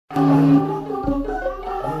I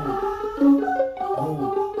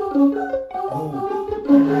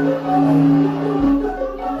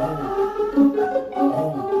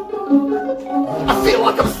feel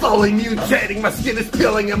like I'm slowly mutating, my skin is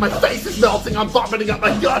peeling and my face is melting, I'm vomiting up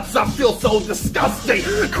my guts, I feel so disgusting,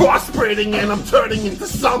 crossbreeding and I'm turning into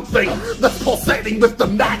something that's pulsating with the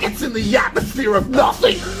maggots in the atmosphere of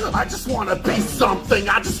nothing. I just wanna be something,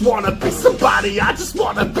 I just wanna be somebody, I just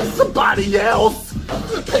wanna be somebody else.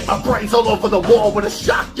 Paint my brains all over the wall with a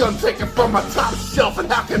shotgun taken from my top shelf, and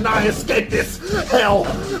how can I escape this hell?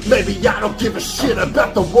 Maybe I don't give a shit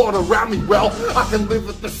about the world around me. Well, I can live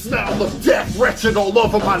with the smell of death retching all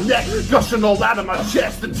over my neck, gushing all out of my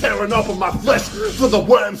chest and tearing open my flesh for the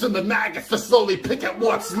worms and the maggots to slowly pick at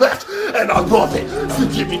what's left. And I love it, so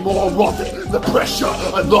give me more of it. The pressure,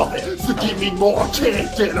 I love it, so give me more.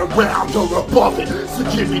 Can't get around or above it, so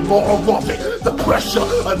give me more of it. The pressure,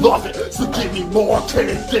 I love it, so give me more.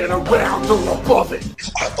 Can't get around or above it.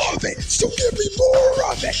 I love it, so give me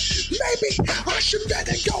more of it. Maybe I should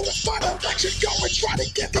better go to find a lecture, go and try to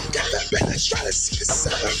get together, better try to see the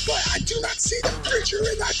center, but I do not see the future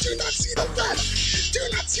and I do not see the left. Do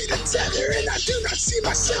not see the tether and I do not see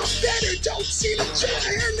myself better. Don't see the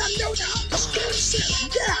chatter and I know that I'm just gonna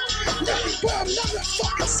settle. Yeah, maybe, but I'm not a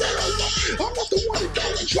fucking settler. I'm not the one to go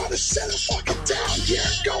and try to settle fucking down. Yeah,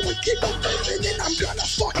 go and keep on living and I'm gonna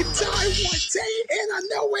fucking die one day, and I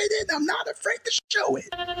know it and I'm not afraid to show it.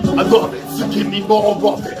 I love it, so give me more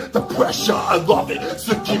of it. The pressure, I love it,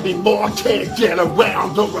 so give me more. Can't get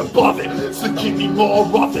around or above it, so give me more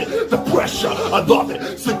of it. The pressure, I love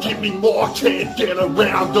it, so give me more. Can't get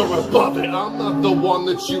around or above it. I'm not the one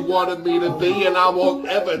that you wanted me to be, and I won't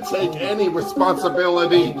ever take any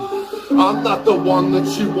responsibility. I'm not the one that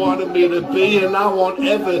you wanted me to be, and I won't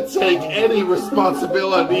ever take any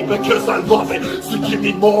responsibility, because I love it, so give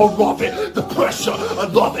me more of it. The pressure, I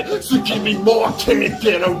love it, so give me more. Can't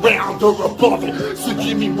get around or above it, so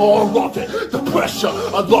give me more of it. The pressure,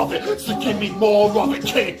 I love it, so give me more of it.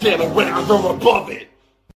 Can't get around or above it.